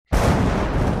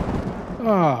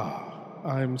Ah,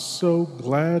 I'm so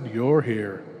glad you're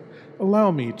here. Allow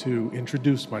me to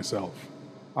introduce myself.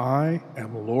 I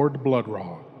am Lord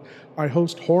Bloodraw. I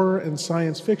host horror and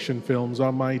science fiction films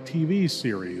on my TV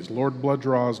series, Lord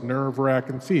Bloodraw's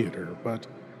Nerve-Wracking Theater, but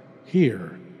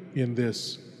here, in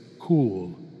this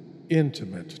cool,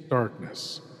 intimate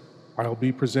darkness, I'll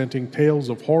be presenting tales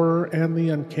of horror and the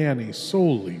uncanny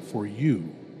solely for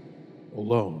you,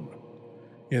 alone.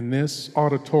 In this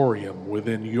auditorium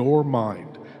within your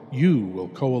mind, you will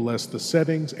coalesce the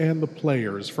settings and the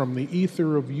players from the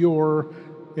ether of your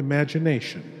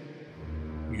imagination.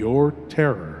 Your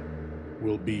terror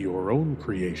will be your own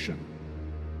creation.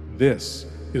 This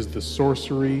is the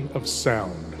sorcery of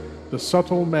sound, the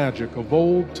subtle magic of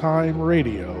old-time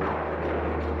radio,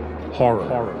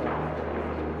 horror.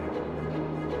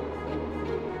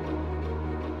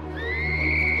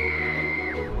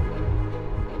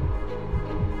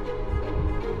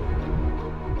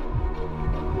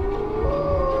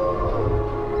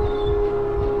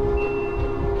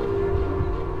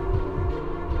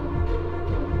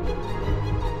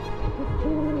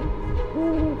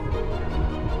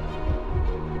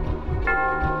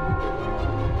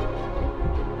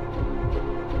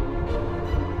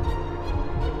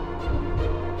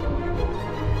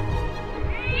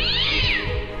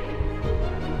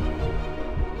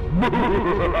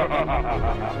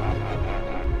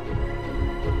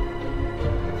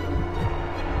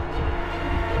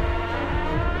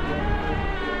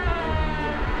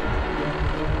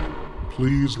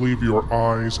 Please leave your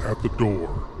eyes at the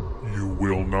door. You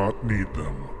will not need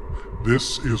them.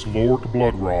 This is Lord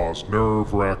Bloodraw's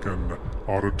Nerve-Wracking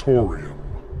Auditorium.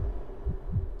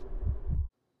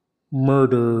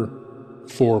 Murder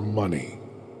for money.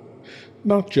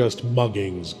 Not just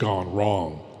muggings gone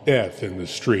wrong, death in the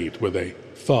street with a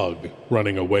thug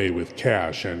running away with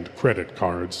cash and credit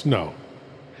cards, no.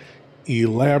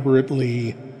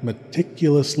 Elaborately,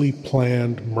 meticulously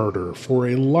planned murder for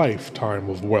a lifetime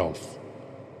of wealth.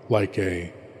 Like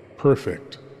a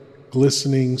perfect,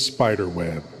 glistening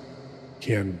spiderweb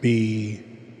can be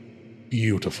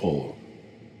beautiful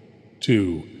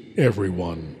to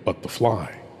everyone but the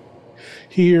fly.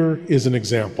 Here is an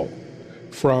example.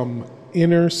 From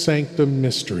Inner Sanctum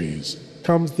Mysteries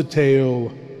comes the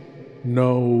tale,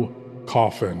 No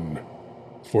Coffin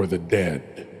for the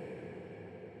Dead.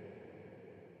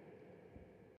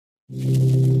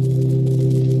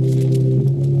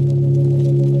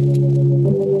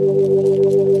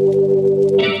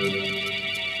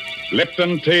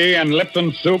 Lipton Tea and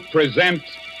Lipton Soup present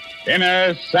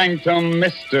Inner Sanctum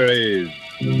Mysteries.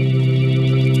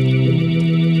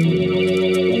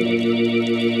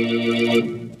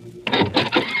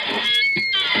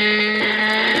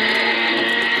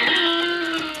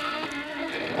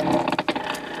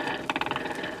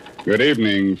 Good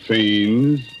evening,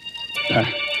 fiends.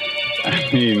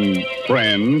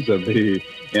 Friends of the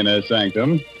Inner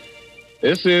Sanctum.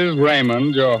 This is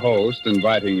Raymond, your host,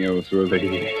 inviting you through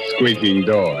the squeaking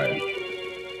door.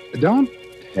 Don't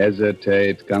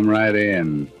hesitate. Come right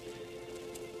in.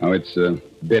 Oh, it's a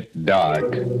bit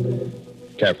dark.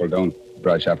 Careful, don't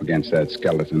brush up against that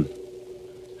skeleton.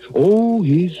 Oh,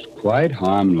 he's quite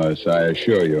harmless, I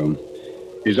assure you.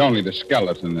 He's only the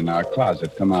skeleton in our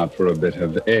closet come out for a bit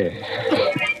of air.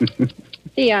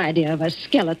 The idea of a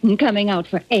skeleton coming out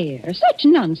for air. Such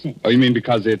nonsense. Oh, you mean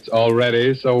because it's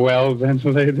already so well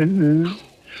ventilated?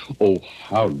 Oh,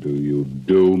 how do you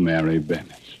do, Mary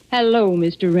Bennett? Hello,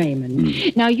 Mr.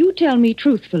 Raymond. Now, you tell me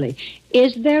truthfully,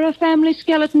 is there a family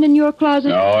skeleton in your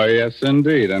closet? Oh, yes,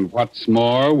 indeed. And what's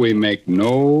more, we make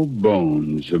no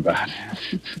bones about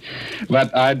it.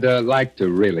 But I'd like to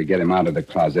really get him out of the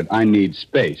closet. I need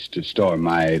space to store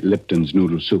my Lipton's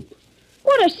noodle soup.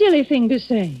 What a silly thing to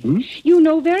say. You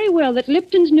know very well that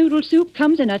Lipton's noodle soup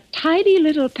comes in a tidy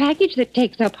little package that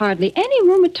takes up hardly any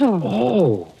room at all.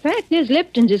 Oh. Fact is,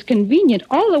 Lipton's is convenient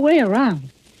all the way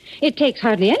around. It takes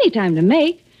hardly any time to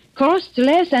make, costs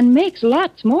less, and makes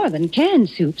lots more than canned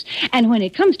soups. And when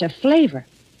it comes to flavor,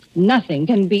 nothing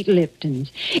can beat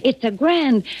Lipton's. It's a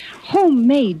grand,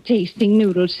 homemade-tasting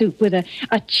noodle soup with a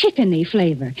chickeny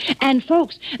flavor. And,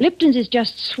 folks, Lipton's is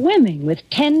just swimming with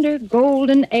tender,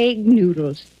 golden egg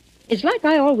noodles. It's like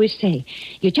I always say,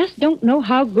 you just don't know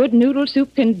how good noodle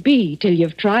soup can be till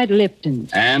you've tried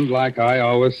Lipton's. And like I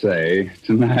always say,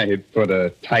 tonight, put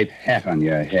a tight hat on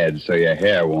your head so your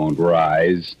hair won't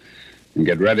rise. And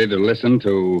get ready to listen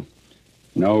to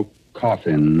No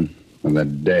Coffin for the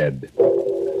Dead.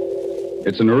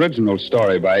 It's an original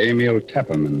story by Emil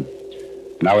Tepperman.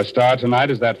 And our star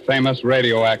tonight is that famous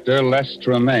radio actor, Les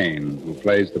Tremaine, who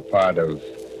plays the part of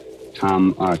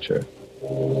Tom Archer.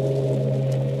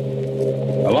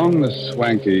 Along Along the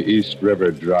swanky East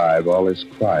River Drive, all is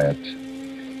quiet,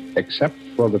 except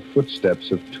for the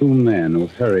footsteps of two men who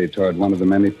hurry toward one of the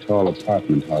many tall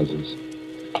apartment houses.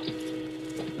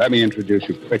 Let me introduce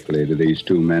you quickly to these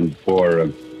two men before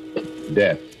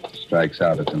death strikes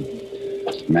out at them.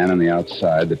 The man on the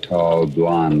outside, the tall,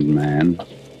 blond man,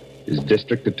 is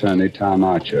District Attorney Tom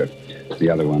Archer. The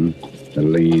other one, the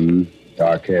lean,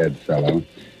 dark-haired fellow,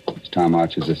 is Tom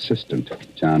Archer's assistant,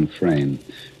 John Frayne.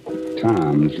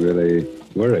 Tom's really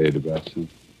worried about something.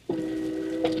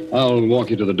 I'll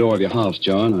walk you to the door of your house,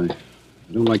 John. I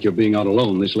don't like your being out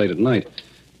alone this late at night.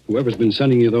 Whoever's been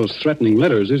sending you those threatening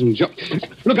letters isn't John.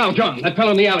 Look out, John. That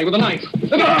fellow in the alley with a knife.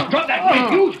 Look out. Drop that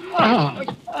knife,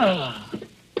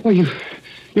 you.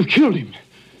 You've killed him.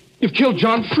 You've killed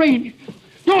John Frayne.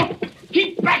 No!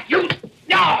 Keep back, you!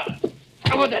 No!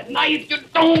 With that knife, you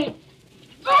don't!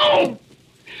 No!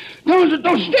 No,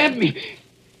 don't stab me!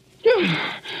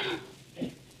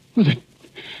 Well,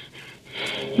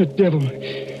 the devil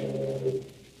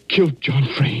killed John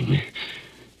Frayne.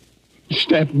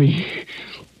 Stabbed me.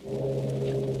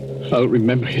 I'll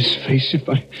remember his face if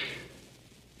I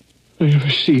ever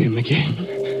see him again.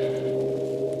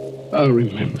 I'll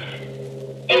remember.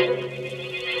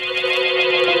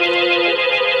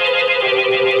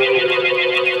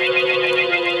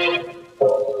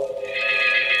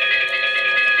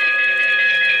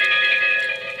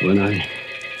 When I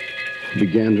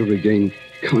began to regain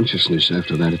consciousness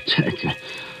after that attack,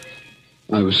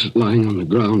 I was lying on the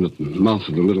ground at the mouth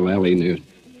of the little alley near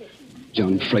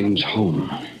John Frayne's home.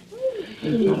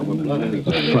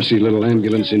 A fussy little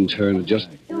ambulance intern had just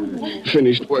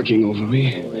finished working over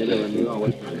me.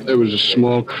 There was a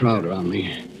small crowd around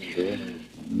me,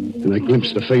 and I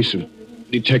glimpsed the face of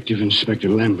Detective Inspector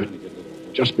Lambert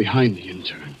just behind the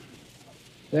intern.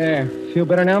 There. Feel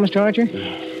better now, Mr. Archer?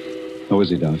 How is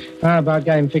he, Doc? I about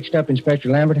got him fixed up, Inspector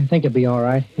Lambert. I think he'll be all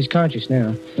right. He's conscious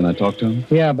now. Can I talk to him?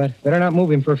 Yeah, but better not move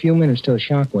him for a few minutes till the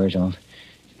shock wears off.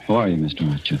 How are you,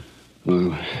 Mr. Archer?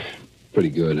 Well, pretty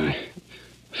good. I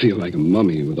feel like a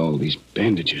mummy with all these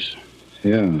bandages.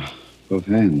 Yeah, both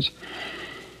hands.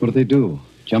 What did they do?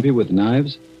 Jump you with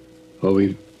knives? Oh,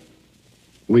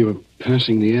 we were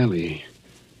passing the alley.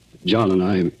 John and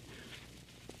I...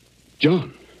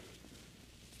 John?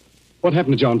 What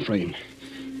happened to John Frayne?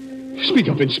 Speak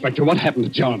up, Inspector. What happened to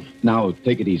John? Now,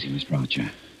 take it easy, Mr. Archer.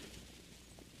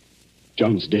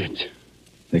 John's dead.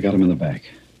 They got him in the back.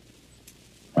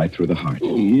 Right through the heart.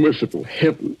 Oh, merciful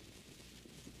heaven.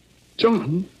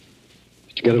 John?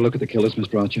 Did you get a look at the killers,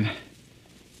 Mr. Archer?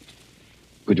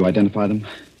 Could you identify them?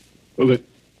 Well,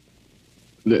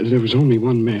 there was only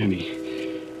one man.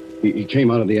 He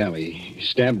came out of the alley. He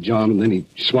stabbed John, and then he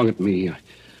swung at me.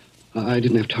 I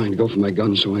didn't have time to go for my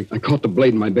gun, so I caught the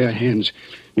blade in my bare hands.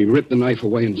 He ripped the knife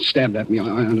away and stabbed at me. I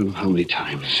don't know how many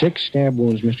times. 6 stab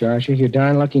wounds, Mr. Archer. You're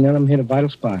darn lucky none of them hit a vital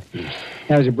spot.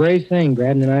 That was a brave thing,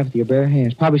 grabbing the knife with your bare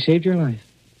hands. Probably saved your life.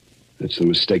 That's the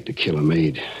mistake the killer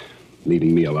made,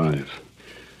 leaving me alive.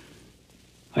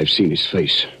 I've seen his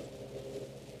face.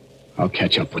 I'll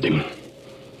catch up with him,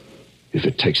 if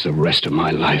it takes the rest of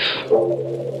my life.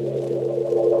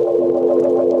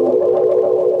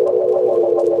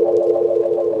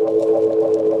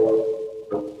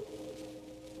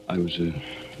 I was a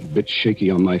bit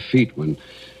shaky on my feet when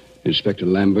Inspector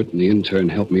Lambert and the intern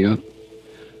helped me up.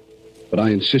 But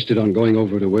I insisted on going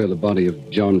over to where the body of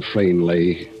John Frayne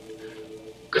lay,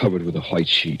 covered with a white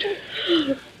sheet.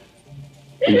 And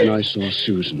then I saw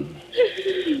Susan,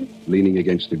 leaning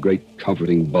against the great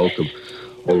comforting bulk of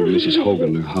old Mrs.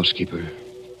 Hogan, her housekeeper.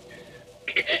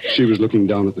 She was looking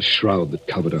down at the shroud that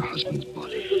covered her husband's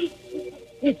body.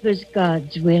 It was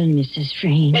God's will, Mrs.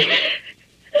 Frayne.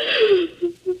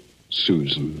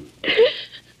 Susan.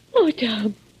 Oh,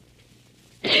 Tom.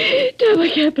 Tom,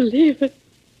 I can't believe it.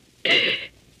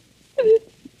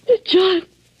 John.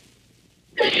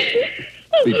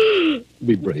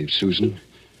 Be brave, Susan.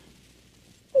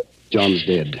 John's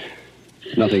dead.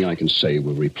 Nothing I can say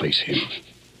will replace him.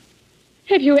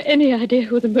 Have you any idea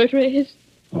who the murderer is?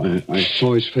 I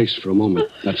saw his face for a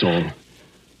moment, that's all.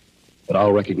 But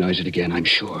I'll recognize it again, I'm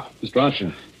sure. Mr.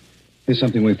 Archer, here's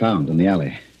something we found in the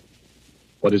alley.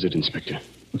 What is it, Inspector?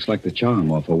 Looks like the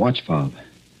charm off a watch fob.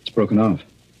 It's broken off.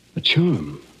 A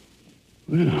charm?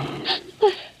 Well...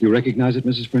 You recognize it,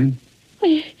 Mrs. Frayne?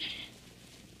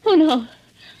 Oh, no.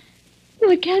 No,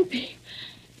 it can't be.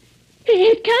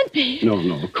 It can't be.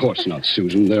 No, of course not,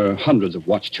 Susan. There are hundreds of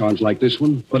watch charms like this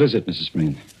one. What is it, Mrs.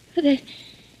 Frayne?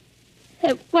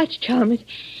 That watch charm.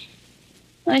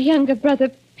 My younger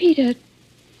brother, Peter,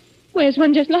 wears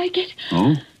one just like it.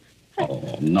 Oh?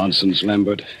 Oh, nonsense,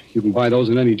 Lambert. You can buy those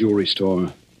in any jewelry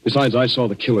store. Besides, I saw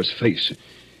the killer's face.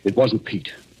 It wasn't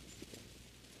Pete.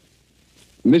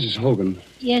 Mrs. Hogan,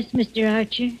 Yes, Mr.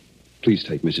 Archer? please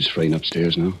take Mrs. Frayne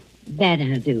upstairs now. That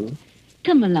I'll do.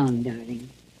 Come along, darling.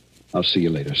 I'll see you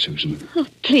later, Susan. Oh,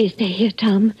 please stay here,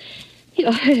 Tom.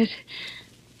 You're hurt.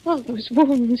 All those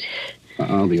wounds.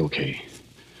 I'll be okay.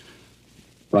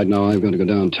 Right now, I've got to go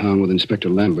downtown with Inspector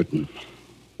Lambert and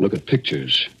look at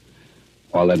pictures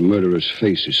while that murderer's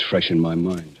face is fresh in my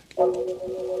mind.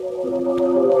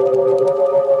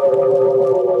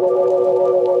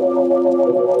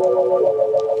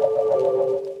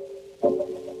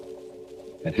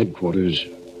 At headquarters,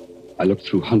 I looked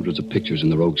through hundreds of pictures in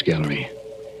the Rogues Gallery.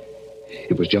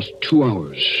 It was just 2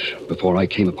 hours before I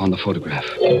came upon the photograph.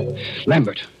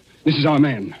 Lambert, this is our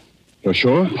man. You're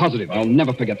sure? Positive. I'll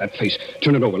never forget that face.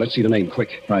 Turn it over. Let's see the name,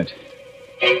 quick. Right.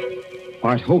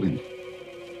 Bart Hogan.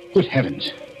 Good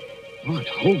heavens. Bart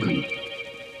Hogan.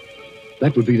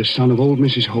 That would be the son of old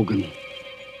Mrs. Hogan,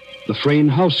 the Frayne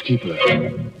housekeeper.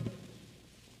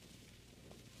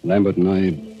 Lambert and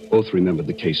I both remembered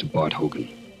the case of Bart Hogan.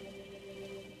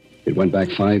 It went back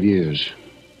 5 years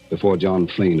before John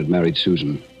Frayne had married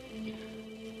Susan.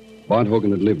 Bart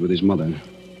Hogan had lived with his mother,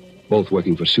 both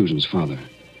working for Susan's father.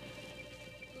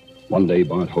 One day,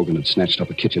 Bart Hogan had snatched up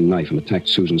a kitchen knife and attacked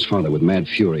Susan's father with mad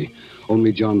fury.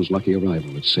 Only John's lucky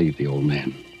arrival had saved the old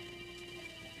man.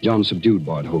 John subdued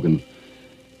Bart Hogan.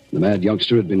 The mad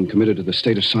youngster had been committed to the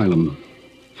state asylum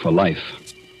for life.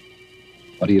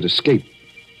 But he had escaped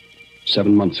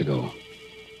 7 months ago.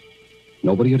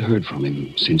 Nobody had heard from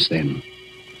him since then.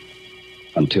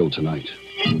 Until tonight.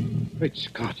 Great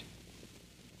Scott.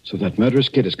 So that murderous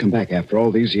kid has come back after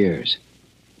all these years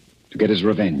to get his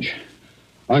revenge.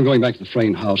 I'm going back to the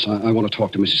Frayne house. I want to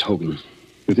talk to Mrs. Hogan.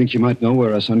 You think you might know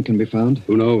where our son can be found?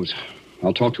 Who knows?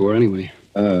 I'll talk to her anyway.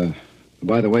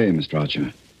 By the way, Mr.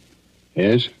 Archer,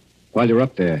 Yes? while you're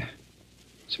up there,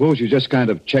 suppose you just kind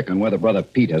of check on whether Brother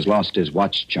Pete has lost his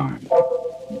watch charm.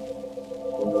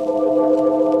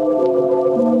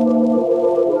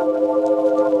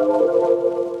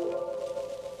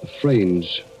 The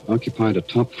Fraynes occupied a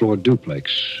top-floor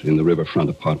duplex in the riverfront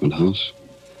apartment house.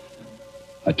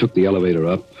 I took the elevator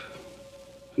up,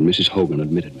 and Mrs. Hogan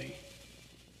admitted me.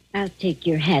 I'll take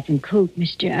your hat and coat,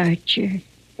 Mr. Archer.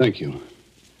 Thank you.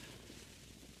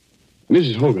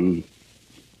 Mrs. Hogan,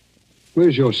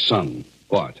 where's your son,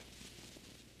 Bart?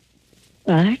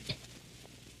 Bart?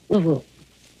 Well,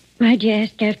 why'd you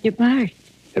ask after Bart?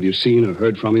 Have you seen or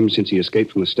heard from him since he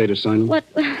escaped from the state asylum?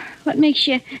 What makes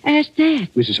you ask that?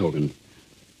 Mrs. Hogan,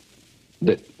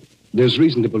 there's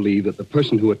reason to believe that the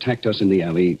person who attacked us in the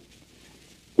alley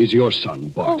is your son,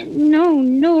 Bart. Oh,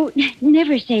 no,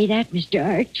 never say that, Mr.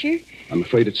 Archer. I'm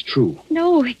afraid it's true.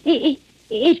 No,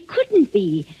 it couldn't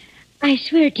be. I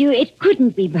swear to you, it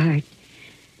couldn't be Bart.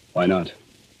 Why not?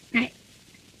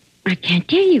 I can't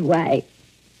tell you why.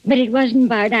 But it wasn't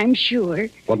Bart, I'm sure.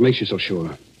 What makes you so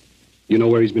sure? You know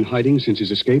where he's been hiding since his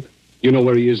escape? You know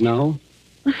where he is now?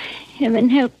 Heaven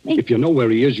help me. If you know where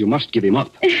he is, you must give him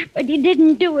up. But he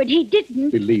didn't do it. He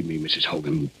didn't. Believe me, Mrs.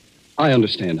 Hogan, I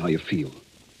understand how you feel.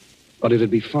 But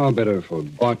it'd be far better for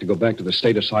Bart to go back to the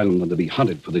state asylum than to be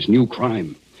hunted for this new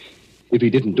crime. If he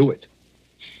didn't do it.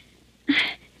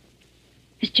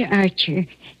 Mr. Archer,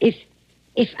 if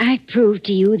I prove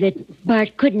to you that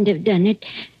Bart couldn't have done it,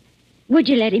 would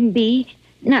you let him be?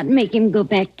 Not make him go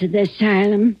back to the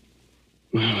asylum?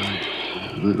 Well,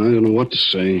 I don't know what to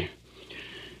say.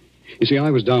 You see,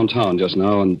 I was downtown just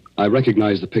now, and I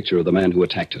recognized the picture of the man who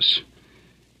attacked us.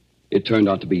 It turned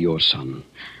out to be your son.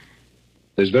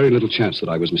 There's very little chance that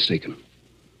I was mistaken.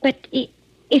 But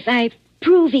if I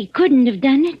prove he couldn't have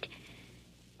done it?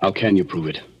 How can you prove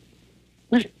it?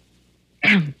 Well,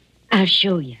 come, I'll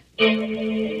show you.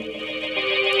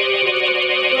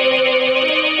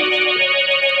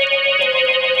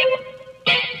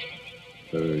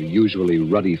 Her usually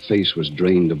ruddy face was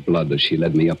drained of blood as she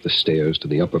led me up the stairs to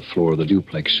the upper floor of the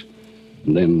duplex,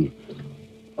 and then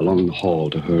along the hall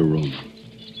to her room.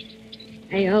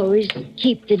 I always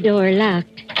keep the door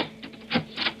locked.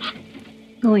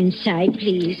 Go inside,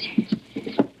 please.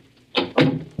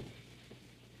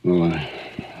 Well,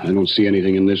 I don't see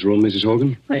anything in this room, Mrs.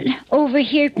 Hogan. Well, over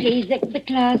here, please, the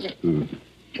closet.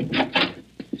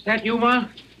 Is that you, Ma?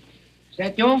 Is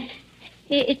that you?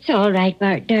 It's all right,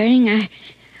 Bart, darling.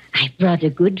 I brought a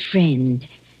good friend.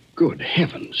 Good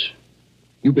heavens.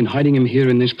 You've been hiding him here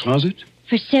in this closet?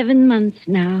 For 7 months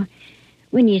now.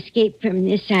 When he escaped from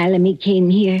the asylum, he came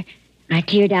here. I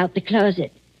cleared out the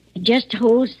closet. It just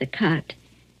holds the cot.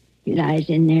 He lies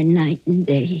in there night and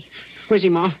day. Where's he,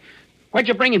 Ma? Why'd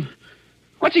you bring him?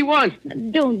 What's he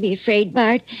want? Don't be afraid,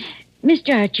 Bart.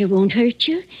 Mr. Archer won't hurt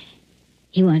you.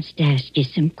 He wants to ask you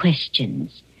some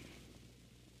questions.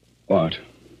 Bart,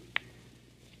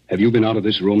 have you been out of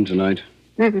this room tonight?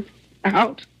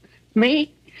 Out?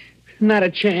 Me? Not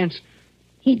a chance.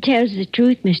 He tells the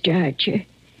truth, Mr. Archer.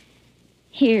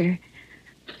 Here,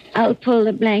 I'll pull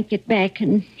the blanket back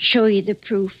and show you the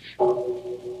proof.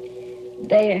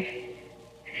 There.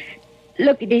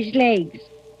 Look at his legs.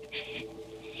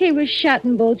 He was shot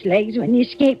in both legs when he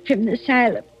escaped from the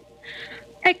asylum.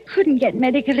 I couldn't get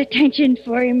medical attention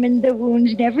for him, and the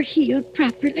wounds never healed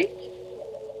properly.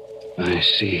 I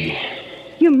see.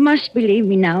 You must believe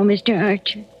me now, Mr.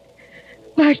 Archer.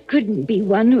 Bart couldn't be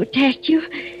one who attacked you,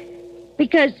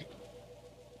 because,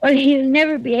 well, he'll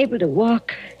never be able to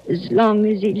walk as long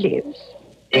as he lives.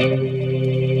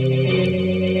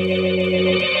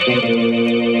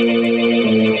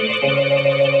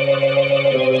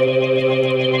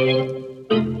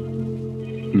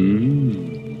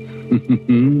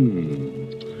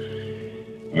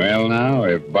 Well, now,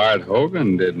 if Bart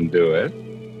Hogan didn't do it,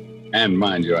 and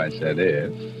mind you, I said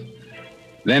if,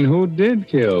 then who did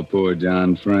kill poor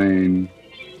John Frayne?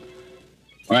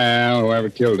 Well, whoever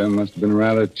killed him must have been a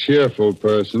rather cheerful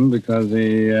person because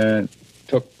he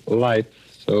took life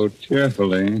so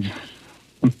cheerfully.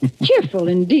 Cheerful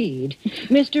indeed.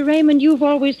 Mr. Raymond, you've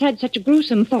always had such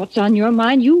gruesome thoughts on your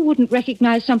mind, you wouldn't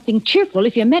recognize something cheerful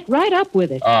if you met right up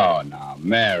with it. Oh, now,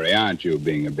 Mary, aren't you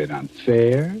being a bit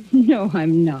unfair? No,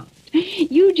 I'm not.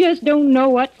 You just don't know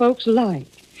what folks like.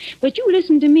 But you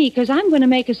listen to me, because I'm going to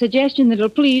make a suggestion that'll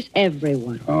please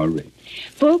everyone. All right.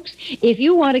 Folks, if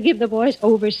you want to give the boys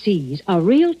overseas a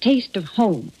real taste of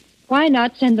home, why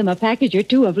not send them a package or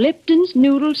two of Lipton's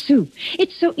noodle soup?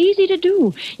 It's so easy to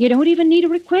do. You don't even need a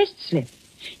request slip.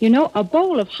 You know, a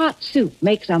bowl of hot soup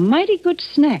makes a mighty good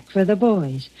snack for the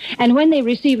boys. And when they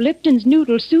receive Lipton's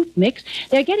noodle soup mix,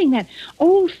 they're getting that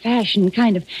old-fashioned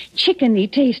kind of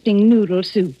chickeny-tasting noodle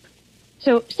soup.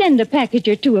 So send a package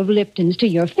or two of Lipton's to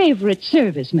your favorite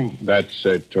serviceman. That's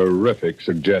a terrific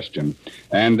suggestion.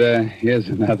 And here's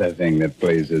another thing that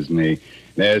pleases me.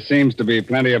 There seems to be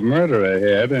plenty of murder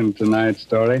ahead in tonight's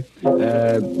story.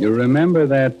 You remember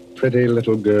that pretty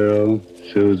little girl,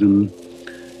 Susan?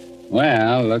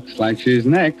 Well, looks like she's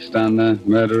next on the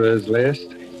murderer's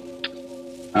list.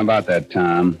 How about that,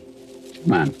 Tom?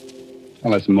 Come on,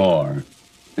 tell us more.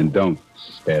 And don't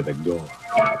spare the gore.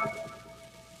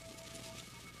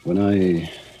 When I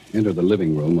entered the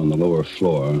living room on the lower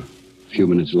floor, a few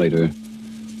minutes later,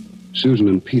 Susan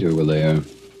and Peter were there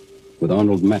with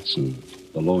Arnold Matson,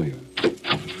 the lawyer.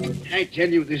 I tell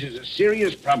you, this is a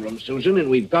serious problem, Susan,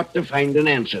 and we've got to find an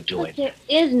answer to it. There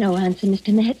is no answer,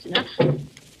 Mr. Matson.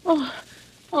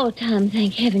 Oh, Tom,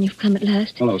 thank heaven you've come at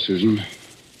last. Hello, Susan.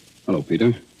 Hello,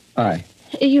 Peter. Hi.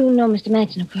 You know Mr.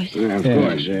 Matson, of course. Of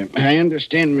course. I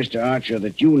understand, Mr. Archer,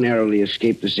 that you narrowly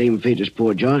escaped the same fate as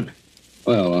poor John.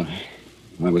 Well,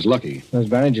 I was lucky. Those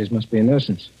bandages must be a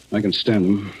nuisance. I can stand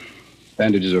them.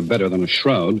 Bandages are better than a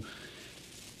shroud.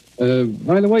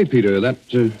 By the way, Peter, that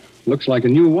looks like a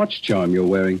new watch charm you're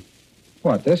wearing.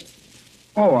 What, this?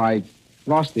 Oh, I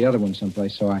lost the other one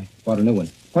someplace, so I bought a new one.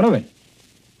 What of it?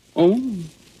 Oh,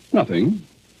 nothing.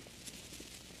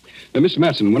 Mr.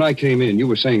 Matson, when I came in, you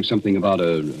were saying something about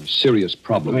a serious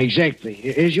problem.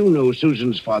 Exactly. As you know,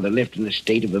 Susan's father left an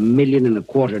estate of $1.25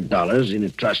 million in a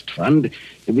trust fund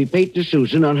to be paid to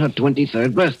Susan on her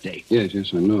 23rd birthday.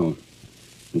 Yes, I know.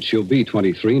 And she'll be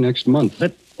 23 next month.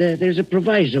 But there's a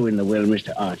proviso in the will,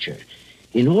 Mr. Archer.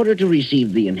 In order to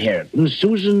receive the inheritance,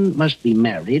 Susan must be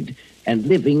married and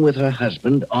living with her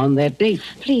husband on that date.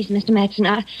 Please, Mr. Matson,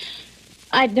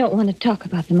 I don't want to talk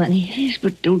about the money. Yes,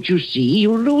 but don't you see?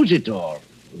 You'll lose it all.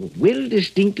 The will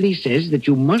distinctly says that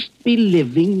you must be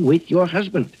living with your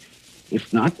husband.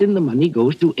 If not, then the money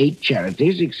goes to 8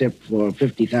 charities, except for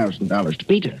 $50,000 to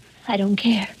Peter. I don't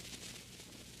care.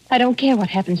 I don't care what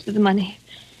happens to the money.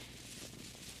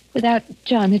 Without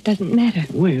John, it doesn't matter.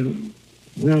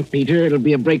 Well, Peter, it'll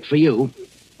be a break for you.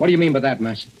 What do you mean by that,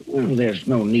 Matson? Well, there's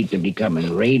no need to become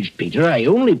enraged, Peter. I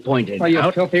only pointed Oh, you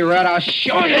out... filthy rat, I'll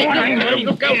show you what I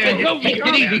mean. Take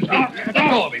it easy, Peter. Let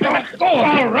go of me. Let go.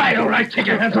 All right. Take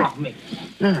your hands off me.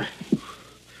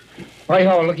 Why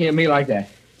are you looking at me like that?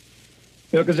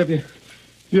 You look as if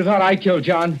you thought I killed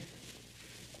John.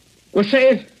 Well, say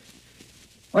it.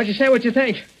 Why don't you say what you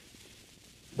think?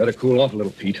 Better cool off a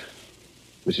little, Pete.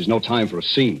 This is no time for a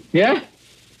scene. Yeah?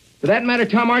 For that matter,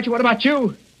 Tom Archer, what about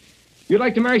you? You'd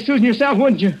like to marry Susan yourself,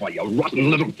 wouldn't you? Why, you rotten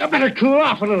little... You better cool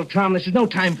off a little, Tom. This is no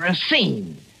time for a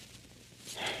scene.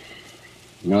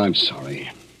 No, I'm sorry.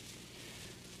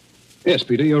 Yes,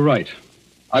 Peter, you're right.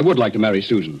 I would like to marry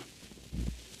Susan.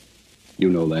 You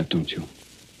know that, don't you?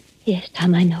 Yes,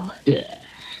 Tom, I know.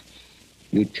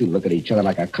 You two look at each other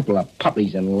like a couple of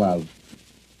puppies in love.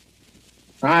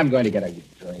 I'm going to get a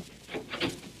drink.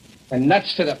 And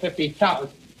nuts to the 50,000.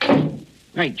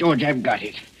 Right, George, I've got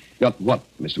it. Got what,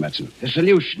 Mr. Matson? The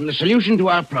solution to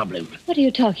our problem. What are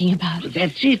you talking about?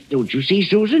 That's it, don't you see,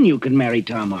 Susan? You can marry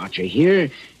Tom Archer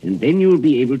here, and then you'll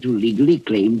be able to legally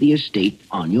claim the estate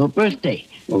on your birthday.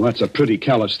 Well, that's a pretty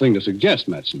callous thing to suggest,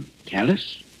 Matson.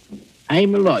 Callous?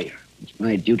 I'm a lawyer. It's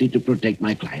my duty to protect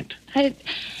my client.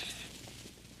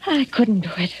 I couldn't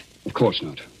do it. Of course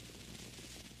not.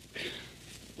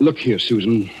 Look here,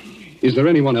 Susan. Is there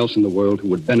anyone else in the world who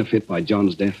would benefit by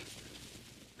John's death?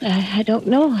 I don't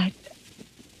know.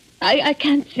 I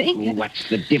can't think. What's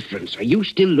the difference? Are you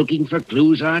still looking for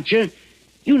clues, Archer?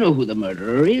 You know who the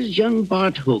murderer is, young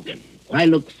Bart Hogan. Why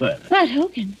look further? Bart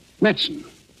Hogan? Matson,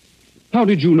 how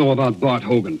did you know about Bart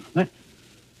Hogan? What?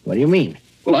 What do you mean?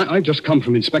 Well, I just come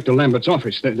from Inspector Lambert's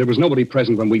office. There was nobody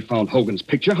present when we found Hogan's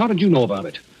picture. How did you know about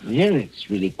it? Well,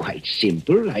 it's really quite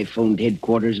simple. I phoned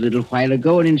headquarters a little while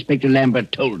ago, and Inspector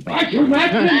Lambert told me. Archer,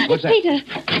 Matson! What's that? Peter!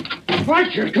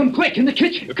 Archer, come quick, in the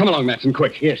kitchen. Come along, Matson,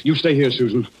 quick. Yes. You stay here,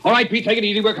 Susan. All right, Pete, take it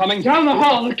easy. We're coming. Down the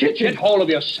hall, the kitchen. Get hold of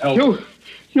yourself.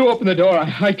 You open the door.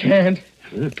 I can't.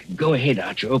 Look, go ahead,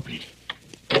 Archer. Open it.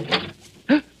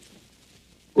 Huh?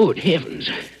 Good heavens.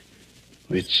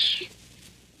 It's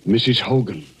Mrs.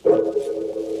 Hogan.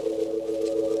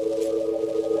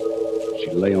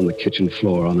 She lay on the kitchen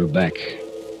floor on her back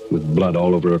with blood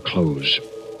all over her clothes.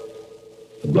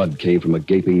 The blood came from a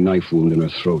gaping knife wound in her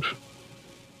throat,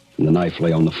 and the knife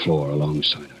lay on the floor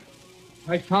alongside her.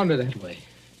 I found her that way.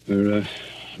 Her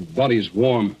body's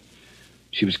warm.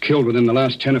 She was killed within the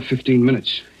last 10 or 15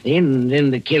 minutes.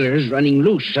 Then the killer's running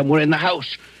loose somewhere in the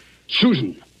house.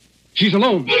 Susan, she's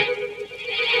alone.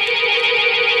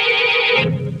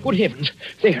 Good heavens.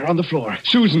 There, on the floor.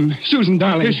 Susan,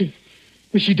 darling.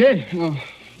 Is she dead?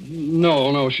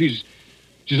 No, she's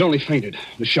only fainted.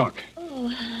 The shock.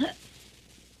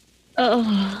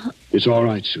 Oh. It's all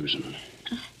right, Susan.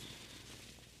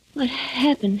 What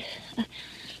happened?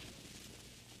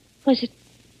 Was it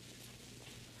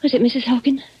Mrs.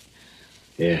 Hogan?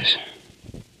 Yes.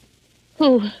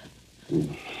 Who?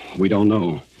 We don't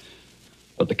know.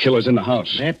 But the killer's in the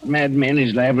house. That madman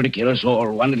is liable to kill us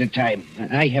all, one at a time.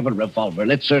 I have a revolver.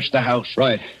 Let's search the house.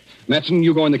 Right. Matson,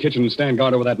 you go in the kitchen and stand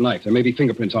guard over that knife. There may be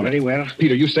fingerprints on it. Very well.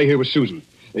 Peter, you stay here with Susan.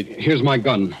 Here's my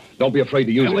gun. Don't be afraid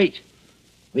to use it. Wait.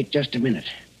 Wait just a minute.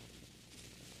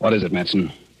 What is it,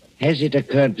 Matson? Has it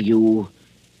occurred to you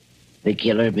the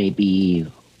killer may be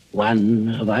one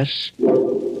of us?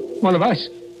 One of us?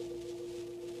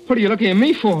 What are you looking at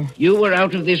me for? You were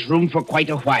out of this room for quite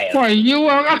a while. Why, you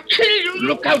are... I'll kill you!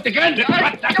 Look out, the gun!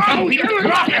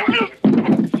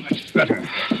 That's better.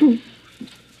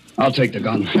 I'll take the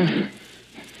gun.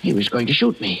 He was going to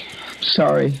shoot me.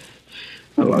 Sorry.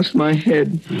 I lost my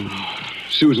head.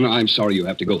 Susan, I'm sorry you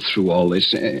have to go through all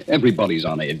this. Everybody's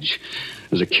on edge.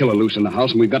 There's a killer loose in the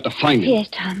house, and we've got to find him. Yes,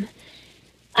 Tom.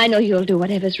 I know you'll do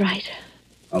whatever's right.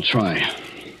 I'll try.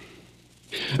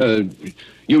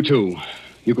 You two.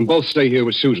 You can both stay here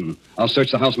with Susan. I'll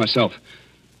search the house myself.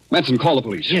 Matson, call the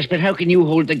police. Yes, but how can you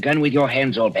hold the gun with your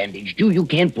hands all bandaged? You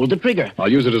can't pull the trigger.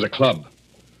 I'll use it as a club.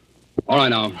 All right,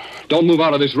 now. Don't move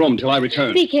out of this room till I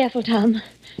return. Be careful, Tom.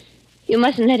 You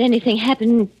mustn't let anything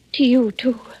happen to you,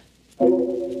 too.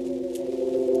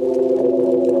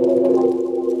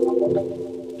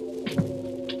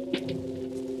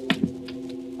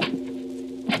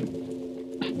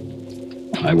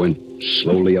 I went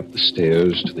slowly up the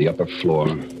stairs to the upper floor,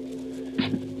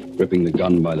 gripping the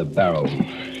gun by the barrel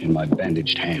in my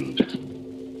bandaged hand.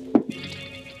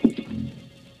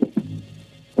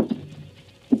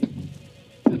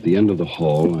 At the end of the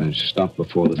hall, I stopped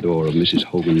before the door of Mrs.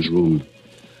 Hogan's room.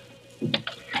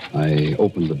 I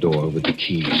opened the door with the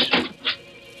keys.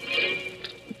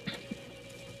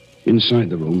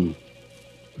 Inside the room,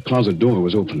 the closet door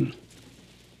was open.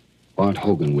 Bart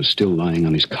Hogan was still lying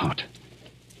on his cot.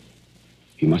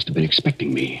 He must have been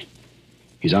expecting me.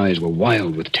 His eyes were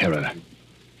wild with terror.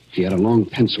 He had a long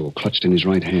pencil clutched in his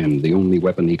right hand, the only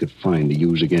weapon he could find to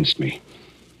use against me.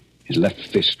 His left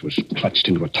fist was clutched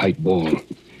into a tight ball.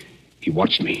 He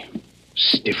watched me,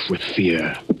 stiff with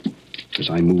fear,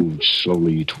 as I moved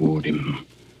slowly toward him,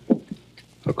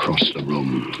 across the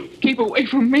room. Keep away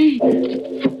from me.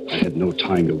 I had no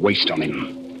time to waste on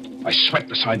him. I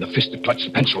swept aside the fist that clutched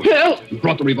the pencil. Help! And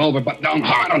brought the revolver butt down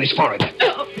hard on his forehead.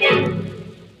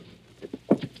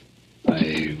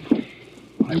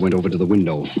 I went over to the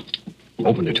window,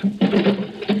 opened it.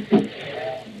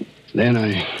 Then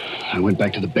I went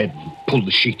back to the bed, pulled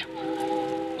the sheet,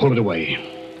 pulled it away,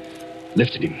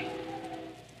 lifted him.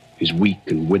 His weak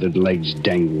and withered legs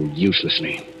dangled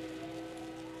uselessly.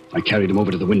 I carried him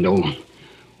over to the window,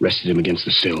 rested him against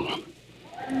the sill.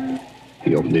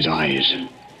 He opened his eyes.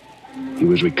 He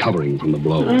was recovering from the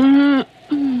blow.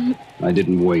 I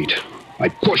didn't wait. I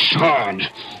pushed hard.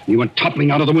 He went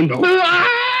toppling out of the window.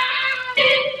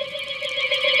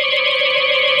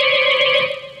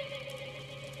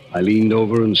 I leaned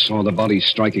over and saw the body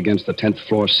strike against the 10th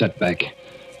floor setback,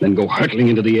 then go hurtling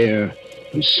into the air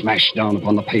and smash down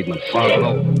upon the pavement far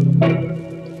below.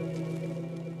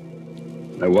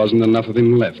 There wasn't enough of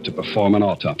him left to perform an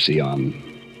autopsy on.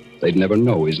 They'd never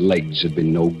know his legs had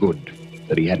been no good,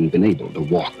 that he hadn't been able to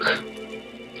walk.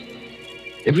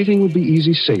 Everything would be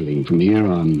easy sailing from here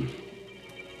on.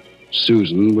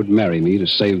 Susan would marry me to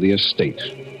save the estate.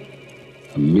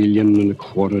 $1.25 million.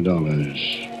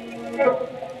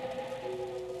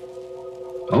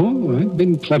 Oh, I'd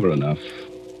been clever enough.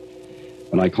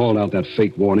 When I called out that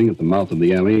fake warning at the mouth of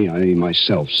the alley, I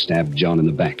myself stabbed John in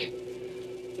the back.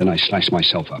 Then I sliced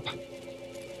myself up.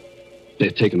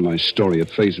 They'd taken my story at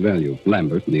face value,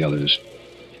 Lambert and the others.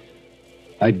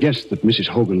 I'd guessed that Mrs.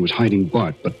 Hogan was hiding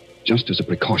Bart, but just as a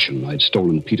precaution, I'd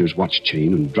stolen Peter's watch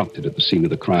chain and dropped it at the scene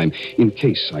of the crime in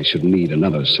case I should need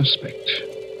another suspect.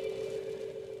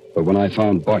 But when I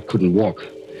found Bart couldn't walk,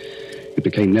 it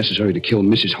became necessary to kill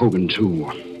Mrs. Hogan, too,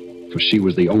 for she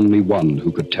was the only one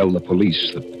who could tell the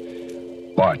police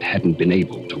that Bart hadn't been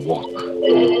able to walk.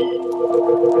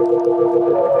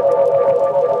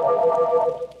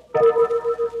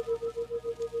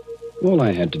 All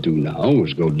I had to do now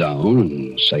was go down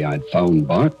and say I'd found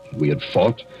Bart, we had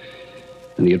fought,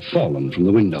 and he had fallen from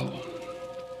the window.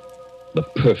 The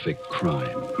perfect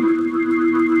crime.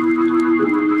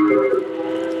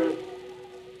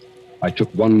 I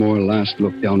took one more last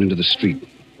look down into the street,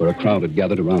 where a crowd had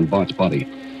gathered around Bart's body.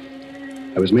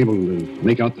 I was able to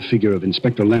make out the figure of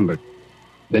Inspector Lambert,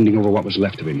 bending over what was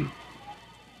left of him.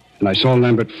 And I saw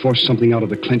Lambert force something out of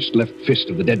the clenched left fist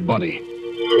of the dead body.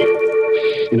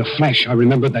 In a flash, I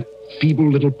remembered that feeble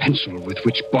little pencil with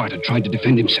which Bart had tried to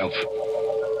defend himself.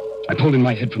 I pulled in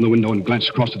my head from the window and glanced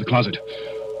across to the closet.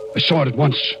 I saw it at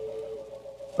once.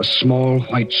 A small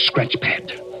white scratch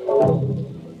pad.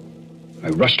 I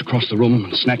rushed across the room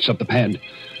and snatched up the pad.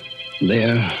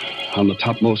 There, on the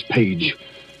topmost page,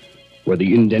 were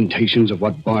the indentations of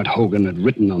what Bart Hogan had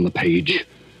written on the page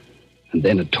and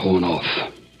then had torn off.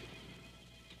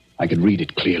 I could read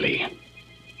it clearly.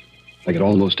 I could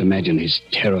almost imagine his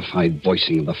terrified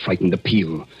voicing of the frightened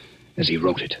appeal as he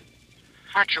wrote it.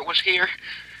 Archer was here.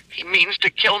 He means to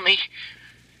kill me.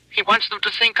 He wants them to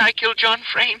think I killed John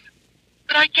Frayne.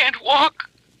 But I can't walk.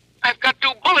 I've got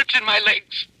 2 bullets in my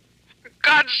legs. For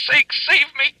God's sake,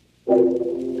 save me.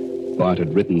 Bart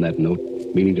had written that note,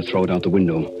 meaning to throw it out the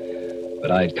window. But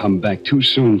I had come back too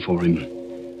soon for him,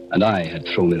 and I had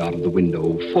thrown it out of the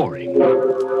window for him.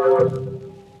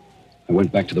 I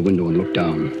went back to the window and looked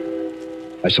down.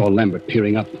 I saw Lambert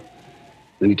peering up.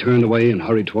 Then he turned away and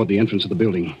hurried toward the entrance of the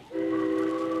building.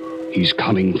 He's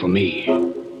coming for me.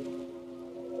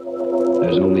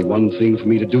 There's only one thing for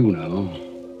me to do now.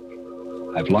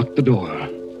 I've locked the door.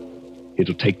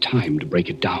 It'll take time to break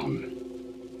it down.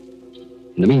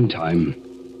 In the meantime,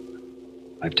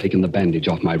 I've taken the bandage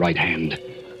off my right hand.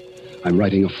 I'm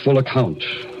writing a full account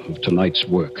of tonight's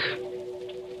work.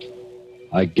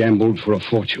 I gambled for a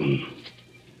fortune,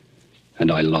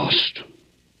 and I lost.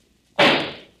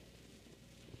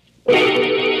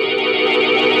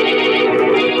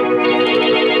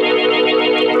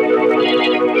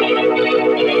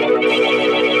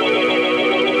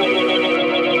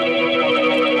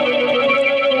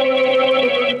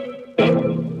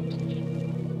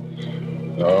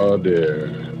 Oh, dear.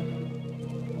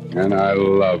 And I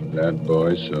loved that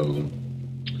boy so.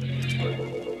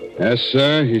 Yes,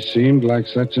 sir, he seemed like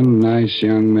such a nice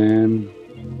young man.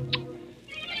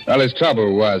 Well, his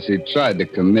trouble was he tried to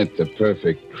commit the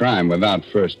perfect crime without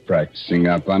first practicing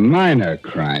up on minor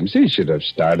crimes. He should have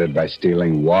started by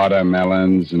stealing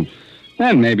watermelons and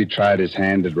then maybe tried his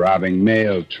hand at robbing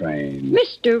mail trains.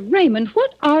 Mr. Raymond,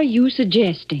 what are you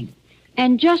suggesting?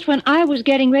 And just when I was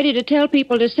getting ready to tell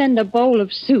people to send a bowl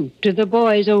of soup to the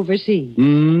boys overseas.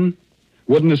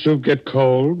 Wouldn't the soup get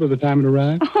cold by the time it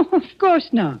arrived? Oh, of course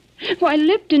not. Why,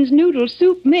 Lipton's noodle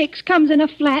soup mix comes in a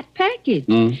flat package.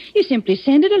 You simply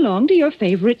send it along to your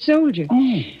favorite soldier.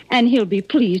 And he'll be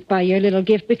pleased by your little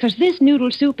gift because this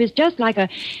noodle soup is just like a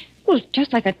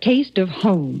taste of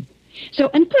home. So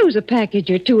enclose a package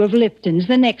or 2 of Lipton's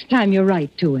the next time you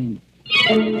write to him.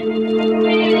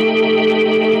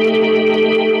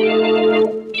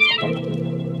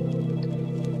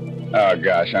 Oh,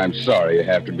 gosh, I'm sorry you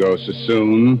have to go so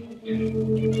soon.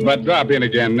 But drop in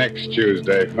again next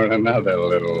Tuesday for another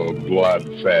little blood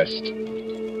fest.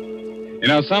 You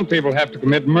know, some people have to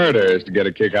commit murders to get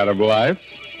a kick out of life.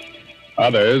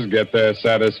 Others get their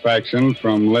satisfaction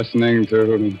from listening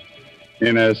to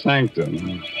Inner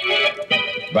Sanctum.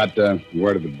 But,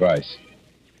 word of advice.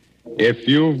 If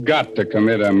you've got to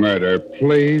commit a murder,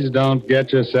 please don't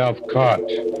get yourself caught.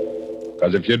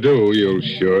 Because if you do, you'll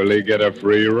surely get a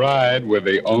free ride with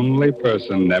the only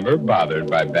person never bothered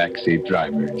by backseat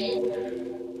drivers.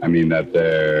 I mean that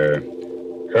they're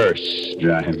hearse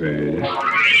drivers.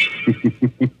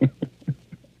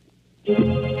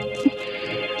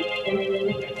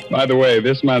 By the way,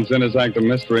 this month's Inner Sanctum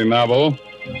mystery novel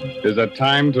is A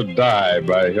Time to Die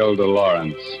by Hilda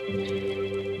Lawrence.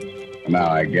 Now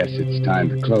I guess it's time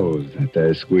to close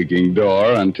that squeaking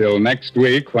door until next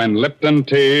week when Lipton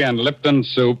Tea and Lipton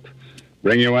Soup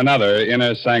bring you another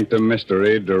Inner Sanctum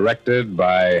mystery directed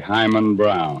by Hyman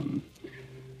Brown.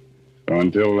 So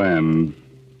until then,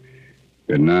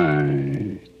 good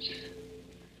night.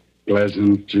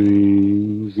 Pleasant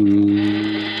dreams.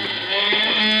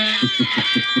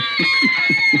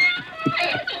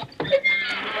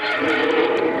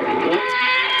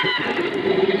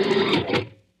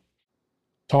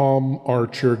 Tom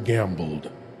Archer gambled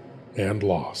and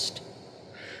lost.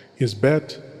 His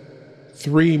bet,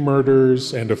 3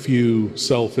 murders and a few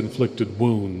self-inflicted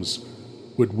wounds,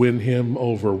 would win him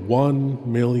over $1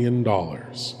 million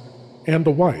and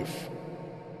a wife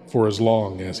for as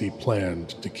long as he planned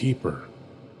to keep her.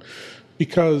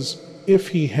 Because if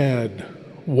he had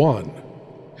won,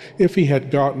 if he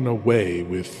had gotten away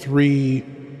with 3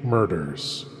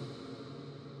 murders,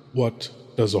 what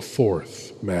does a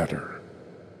 4th matter?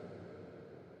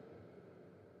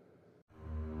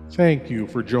 Thank you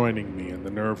for joining me in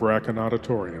the Nerve-Wracking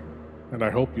Auditorium, and I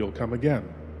hope you'll come again.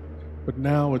 But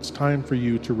now it's time for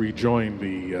you to rejoin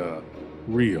the,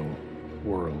 real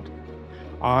world.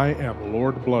 I am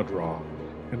Lord Bloodraw,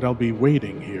 and I'll be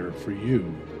waiting here for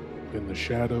you in the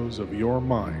shadows of your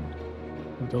mind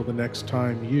until the next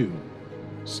time you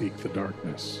seek the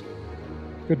darkness.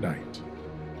 Good night.